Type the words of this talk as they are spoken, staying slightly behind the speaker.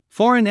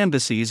Foreign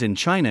embassies in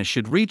China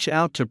should reach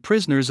out to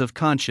prisoners of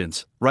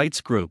conscience, rights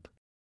group.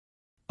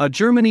 A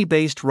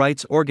Germany-based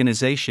rights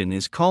organization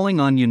is calling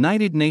on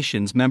United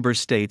Nations member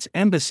states'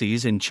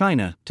 embassies in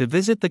China to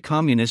visit the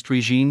communist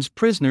regime's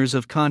prisoners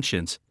of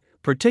conscience,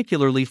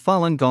 particularly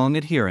Falun Gong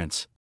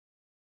adherents.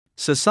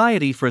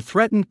 Society for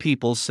Threatened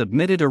Peoples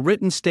submitted a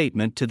written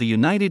statement to the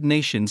United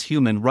Nations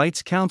Human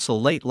Rights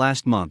Council late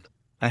last month,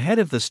 ahead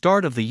of the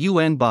start of the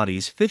UN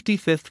body's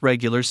 55th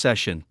regular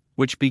session,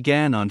 which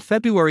began on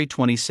February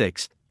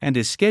 26 and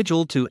is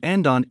scheduled to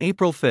end on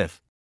April 5.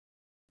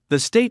 The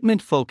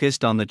statement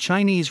focused on the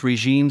Chinese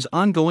regime's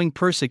ongoing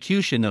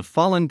persecution of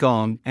Falun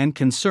Gong and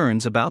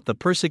concerns about the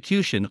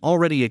persecution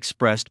already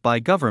expressed by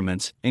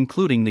governments,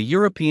 including the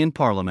European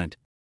Parliament.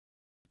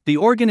 The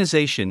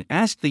organization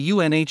asked the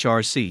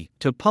UNHRC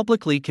to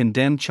publicly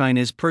condemn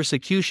China's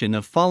persecution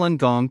of Falun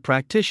Gong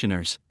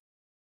practitioners.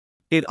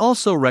 It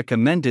also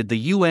recommended the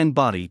UN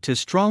body to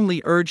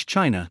strongly urge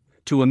China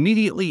to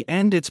immediately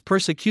end its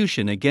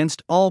persecution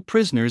against all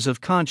prisoners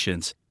of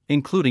conscience,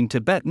 including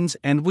Tibetans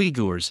and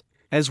Uyghurs,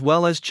 as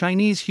well as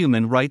Chinese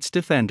human rights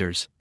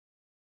defenders.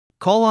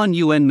 Call on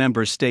UN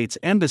member states'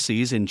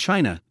 embassies in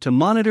China to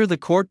monitor the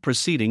court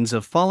proceedings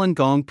of Falun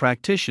Gong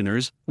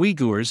practitioners,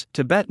 Uyghurs,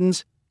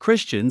 Tibetans,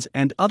 Christians,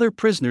 and other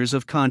prisoners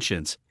of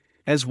conscience,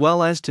 as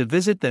well as to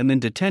visit them in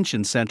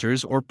detention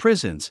centers or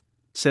prisons,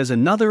 says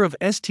another of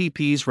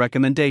STP's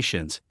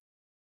recommendations.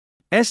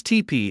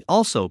 STP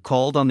also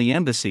called on the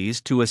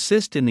embassies to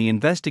assist in the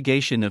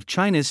investigation of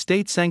China's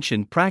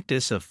state-sanctioned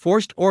practice of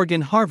forced organ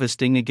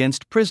harvesting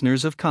against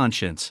prisoners of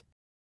conscience.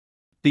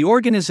 The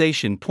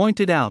organization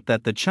pointed out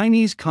that the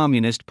Chinese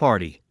Communist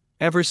Party,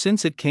 ever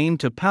since it came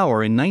to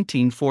power in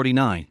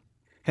 1949,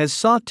 has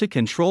sought to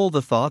control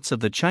the thoughts of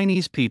the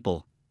Chinese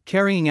people,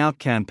 carrying out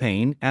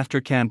campaign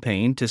after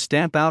campaign to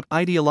stamp out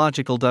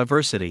ideological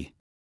diversity.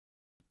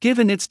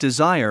 Given its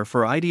desire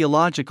for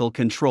ideological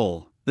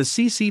control, the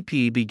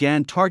CCP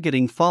began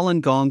targeting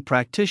Falun Gong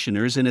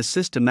practitioners in a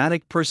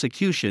systematic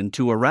persecution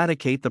to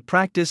eradicate the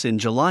practice in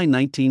July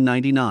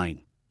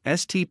 1999,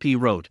 STP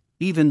wrote,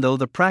 even though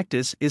the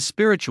practice is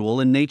spiritual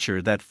in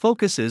nature that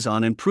focuses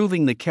on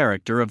improving the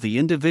character of the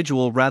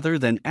individual rather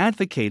than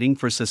advocating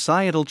for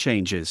societal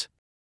changes.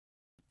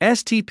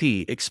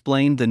 STP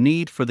explained the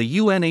need for the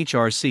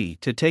UNHRC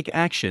to take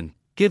action,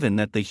 given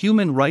that the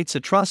human rights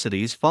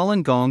atrocities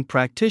Falun Gong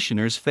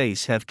practitioners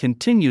face have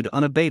continued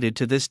unabated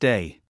to this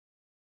day.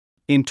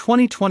 In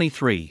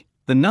 2023,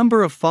 the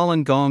number of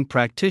Falun Gong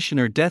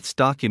practitioner deaths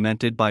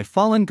documented by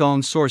Falun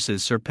Gong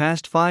sources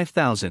surpassed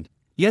 5,000,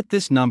 yet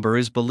this number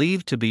is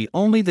believed to be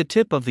only the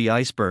tip of the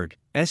iceberg,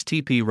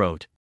 STP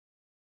wrote.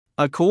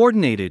 A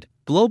coordinated,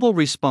 global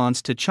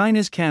response to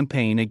China's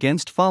campaign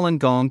against Falun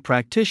Gong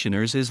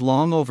practitioners is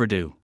long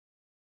overdue.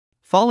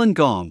 Falun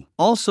Gong,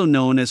 also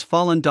known as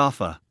Falun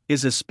Dafa,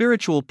 is a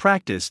spiritual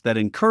practice that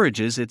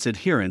encourages its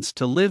adherents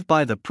to live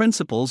by the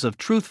principles of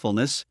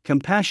truthfulness,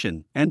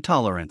 compassion, and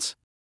tolerance.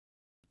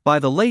 By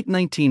the late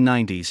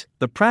 1990s,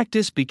 the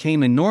practice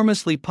became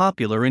enormously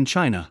popular in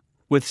China,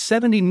 with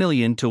 70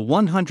 million to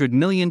 100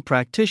 million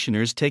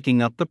practitioners taking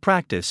up the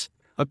practice,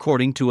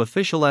 according to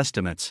official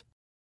estimates.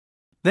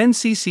 Then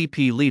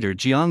CCP leader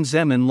Jiang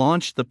Zemin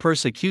launched the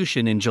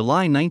persecution in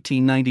July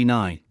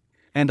 1999,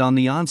 and on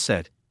the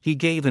onset, he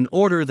gave an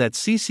order that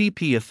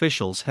CCP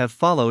officials have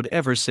followed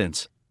ever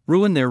since: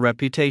 ruin their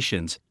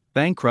reputations,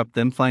 bankrupt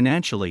them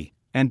financially,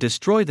 and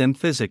destroy them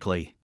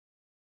physically.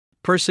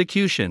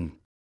 Persecution.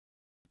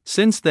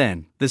 Since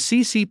then, the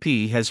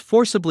CCP has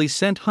forcibly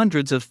sent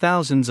hundreds of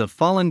thousands of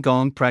Falun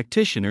Gong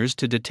practitioners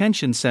to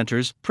detention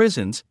centers,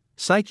 prisons,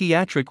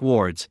 psychiatric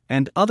wards,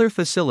 and other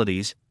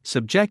facilities,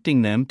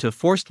 subjecting them to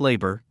forced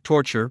labor,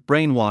 torture,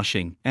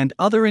 brainwashing, and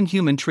other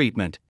inhuman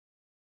treatment.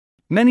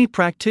 Many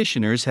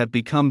practitioners have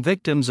become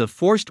victims of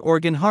forced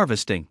organ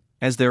harvesting,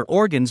 as their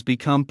organs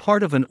become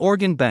part of an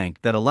organ bank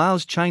that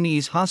allows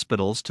Chinese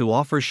hospitals to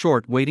offer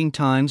short waiting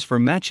times for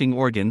matching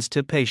organs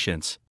to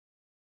patients.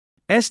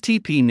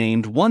 STP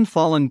named one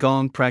Falun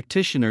Gong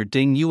practitioner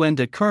Ding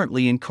Yuanda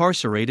currently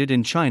incarcerated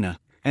in China,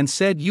 and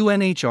said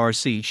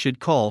UNHRC should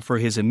call for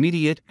his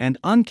immediate and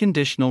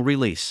unconditional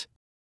release.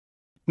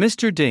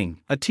 Mr.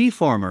 Ding, a tea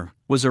farmer,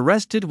 was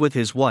arrested with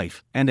his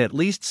wife and at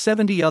least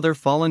 70 other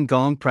Falun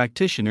Gong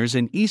practitioners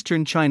in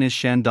eastern China's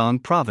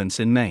Shandong province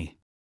in May.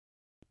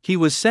 He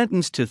was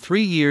sentenced to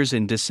 3 years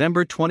in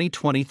December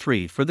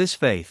 2023 for this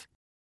faith.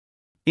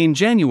 In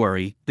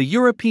January, the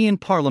European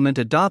Parliament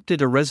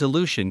adopted a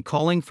resolution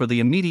calling for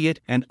the immediate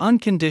and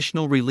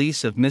unconditional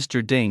release of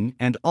Mr. Ding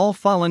and all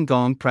Falun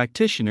Gong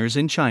practitioners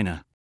in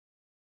China.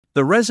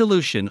 The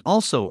resolution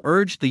also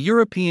urged the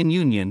European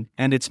Union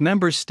and its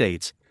member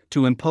states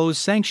to impose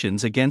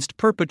sanctions against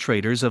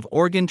perpetrators of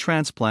organ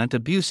transplant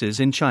abuses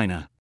in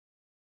China.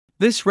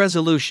 This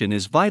resolution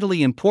is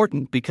vitally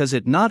important because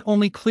it not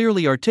only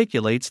clearly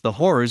articulates the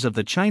horrors of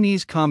the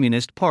Chinese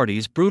Communist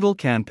Party's brutal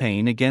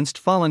campaign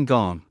against Falun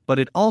Gong, but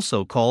it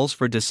also calls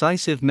for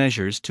decisive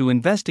measures to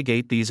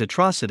investigate these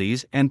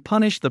atrocities and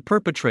punish the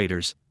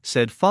perpetrators,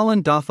 said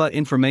Falun Dafa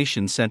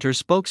Information Center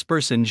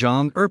spokesperson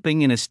Zhang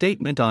Erping in a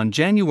statement on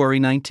January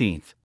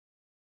 19.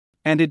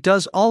 And it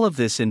does all of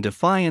this in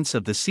defiance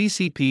of the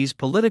CCP's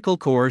political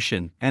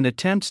coercion and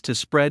attempts to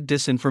spread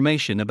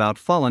disinformation about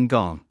Falun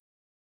Gong.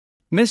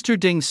 Mr.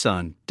 Ding's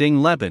son,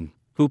 Ding Leben,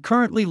 who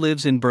currently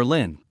lives in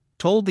Berlin,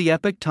 told the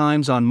Epoch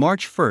Times on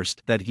March 1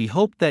 that he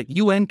hoped that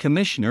UN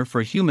Commissioner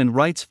for Human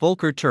Rights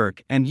Volker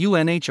Turk and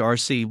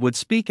UNHRC would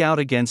speak out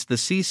against the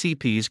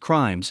CCP's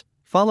crimes,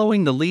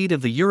 following the lead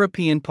of the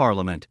European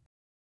Parliament.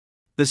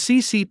 The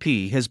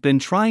CCP has been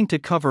trying to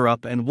cover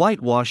up and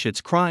whitewash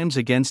its crimes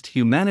against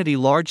humanity,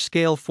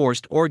 large-scale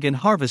forced organ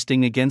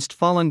harvesting against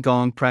Falun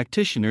Gong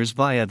practitioners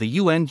via the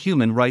UN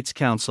Human Rights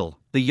Council,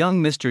 the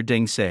young Mr.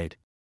 Ding said.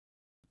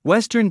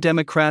 Western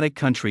democratic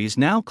countries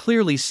now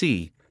clearly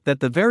see that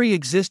the very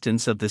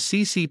existence of the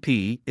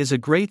CCP is a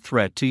great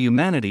threat to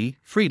humanity,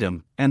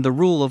 freedom, and the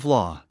rule of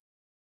law.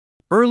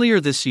 Earlier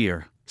this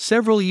year,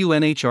 several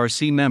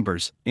UNHRC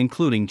members,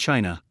 including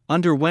China,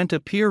 underwent a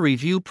peer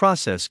review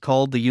process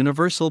called the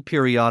Universal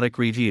Periodic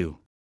Review.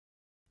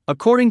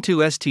 According to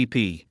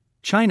STP,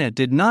 China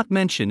did not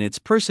mention its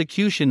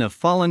persecution of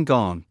Falun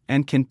Gong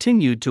and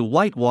continued to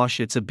whitewash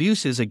its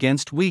abuses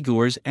against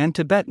Uyghurs and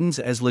Tibetans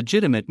as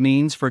legitimate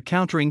means for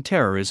countering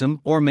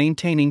terrorism or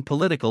maintaining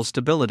political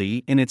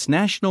stability in its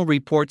national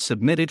report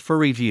submitted for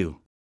review.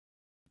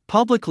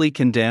 Publicly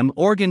condemn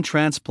organ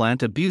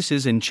transplant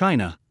abuses in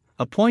China,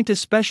 appoint a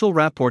special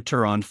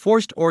rapporteur on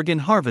forced organ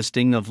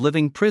harvesting of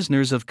living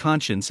prisoners of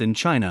conscience in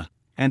China,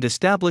 and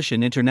establish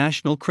an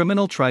international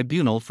criminal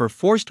tribunal for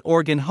forced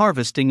organ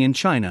harvesting in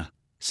China,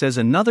 says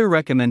another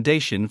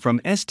recommendation from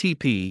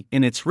STP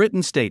in its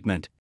written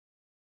statement.